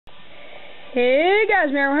Hey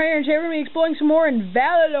guys, Mary here, and today we're going to be exploring some more in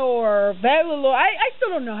Valinor. I still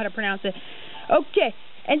don't know how to pronounce it. Okay,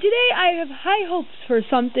 and today I have high hopes for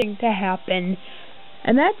something to happen.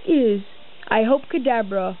 And that is, I hope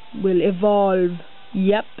Kadabra will evolve.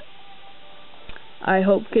 Yep. I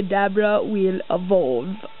hope Kadabra will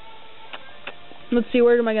evolve. Let's see,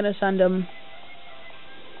 where am I going to send him?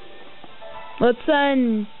 Let's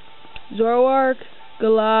send Zoroark,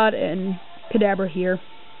 Galad, and Kadabra here.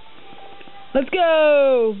 Let's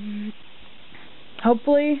go!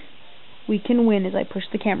 Hopefully, we can win as I push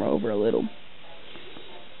the camera over a little.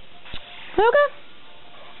 Okay.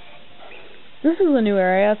 This is a new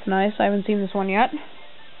area. That's nice. I haven't seen this one yet.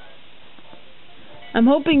 I'm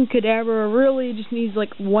hoping Kadabra really just needs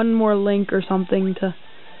like one more link or something to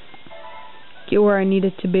get where I need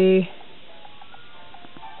it to be.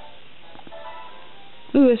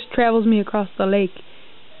 Ooh, this travels me across the lake.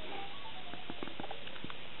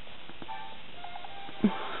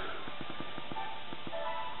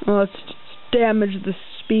 Let's damage the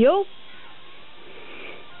spiel.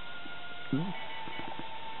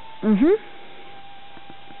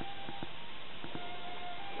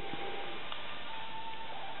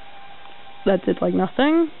 That did like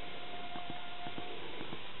nothing.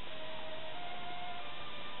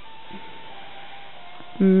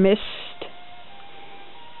 Missed.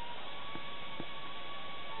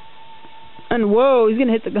 And whoa, he's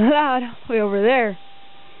gonna hit the cloud way over there.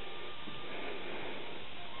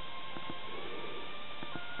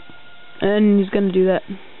 And he's gonna do that.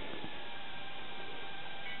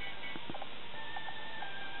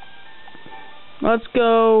 Let's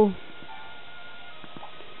go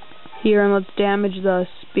here and let's damage the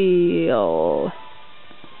spiel.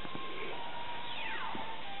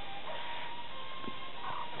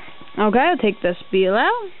 Okay, I'll take the spiel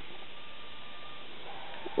out.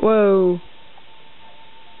 Whoa.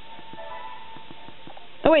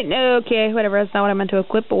 Oh wait, no, okay, whatever, that's not what I meant to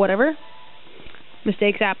equip, but whatever.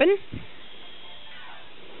 Mistakes happen.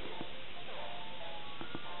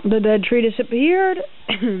 The dead tree disappeared.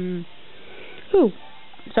 Ooh,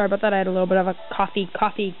 sorry about that. I had a little bit of a coughing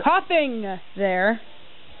there.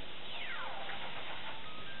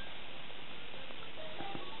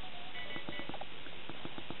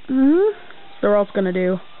 So what else gonna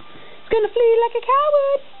do? He's gonna flee like a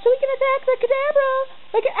coward, so he can attack the Kadabra.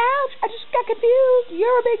 Like, ouch! I just got confused.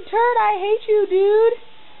 You're a big turd. I hate you, dude.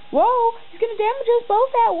 Whoa! He's gonna damage us both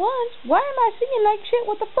at once. Why am I singing like shit?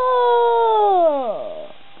 What the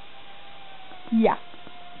fuck? Yeah.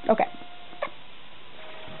 Okay.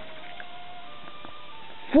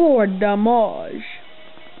 For damage.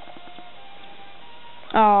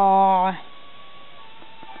 Aww.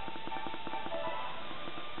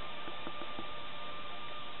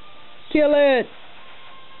 Kill it!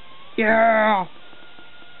 Yeah!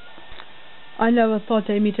 I never thought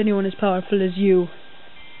I'd meet anyone as powerful as you.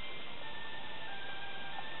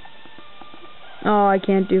 Oh, I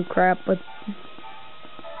can't do crap, but...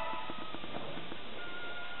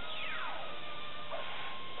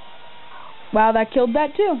 Wow, that killed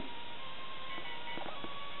that too.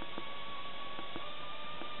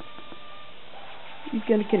 He's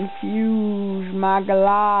gonna confuse my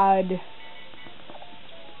God.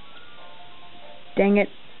 Dang it.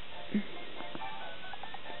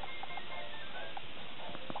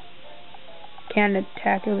 Can't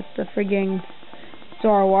attack it with the frigging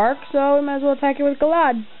Zoroark, so we might as well attack it with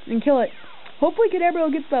Galad and kill it. Hopefully Kadabra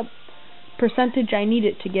will get the percentage I need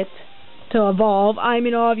it to get to evolve. I'm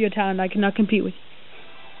in awe of your talent. I cannot compete with you.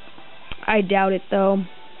 I doubt it, though.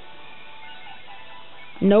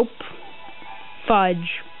 Nope.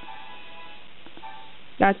 Fudge.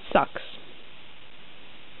 That sucks.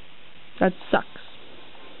 That sucks.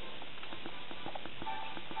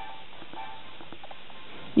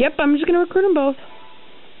 Yep, I'm just gonna recruit them both.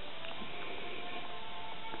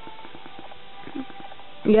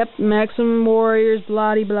 Yep, maximum warriors,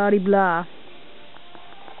 blah blah blah.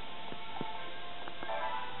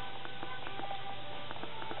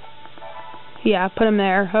 Yeah, put them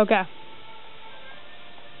there. Okay.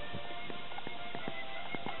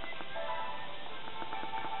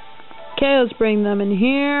 Okay, let's bring them in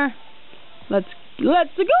here. Let's go!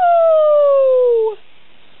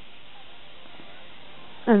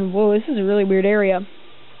 And whoa, this is a really weird area.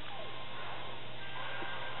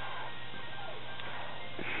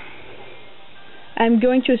 I'm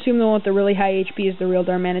going to assume the one with the really high HP is the real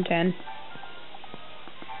Darmanitan.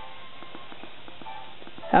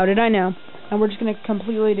 How did I know? And we're just gonna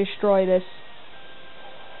completely destroy this.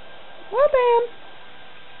 Oh, bam!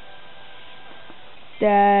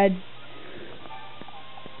 Dead.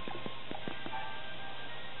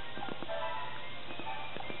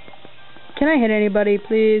 Can I hit anybody,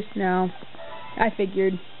 please? No. I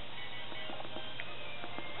figured.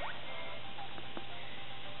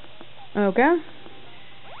 Okay.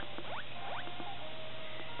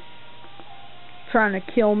 Trying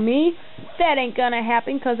to kill me. That ain't gonna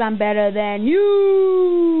happen because I'm better than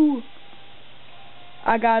you.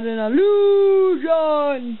 I got an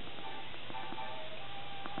illusion.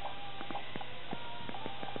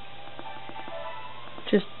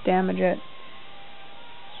 Just damage it.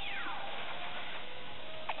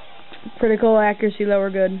 Critical accuracy lower,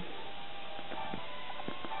 good.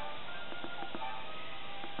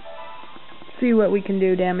 See what we can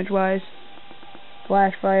do damage wise.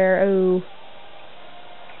 Flash fire, oh.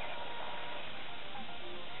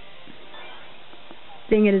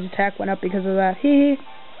 Dang it, his attack went up because of that. Hee.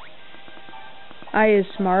 I is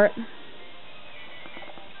smart.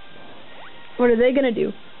 What are they gonna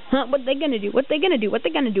do? Huh? What they gonna do? What they gonna do? What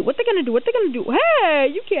they gonna do? What they gonna do? What they gonna do? Hey,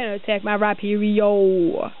 you can't attack my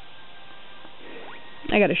Rapirio.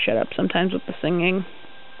 I gotta shut up sometimes with the singing.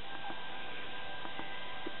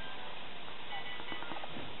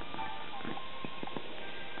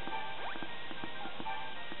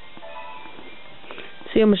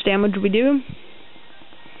 See how much damage we do?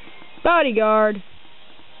 Bodyguard.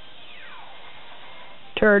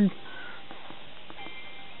 Turd.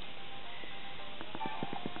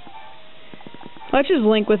 Let's just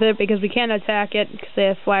link with it because we can't attack it because they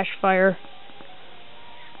have flash fire.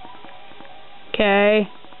 Okay.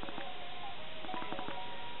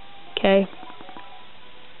 Okay.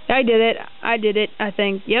 I did it, I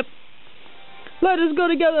think. Yep. Let us go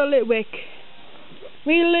together, Litwick.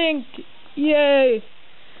 We linked. Yay.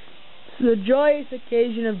 It's the joyous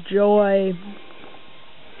occasion of joy.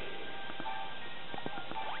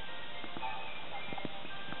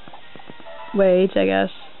 Wait, I guess.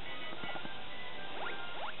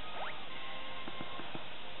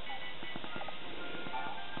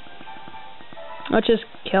 Let's just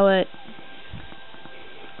kill it.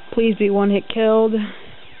 Please be one hit killed.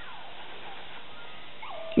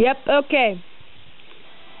 Yep, okay.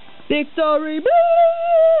 Victory!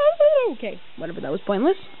 Okay, whatever, that was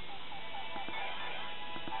pointless.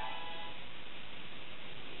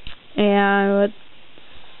 And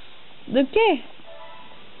okay.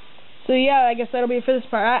 So yeah, I guess that'll be it for this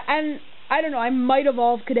part. And I don't know, I might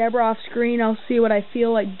evolve Kadabra off screen. I'll see what I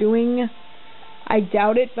feel like doing. I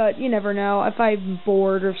doubt it, but you never know. If I'm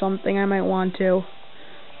bored or something, I might want to.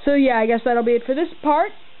 So yeah, I guess that'll be it for this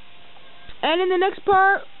part. And in the next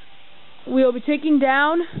part, we'll be taking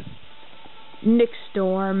down Nick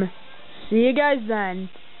Storm. See you guys then.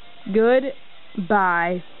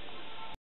 Goodbye.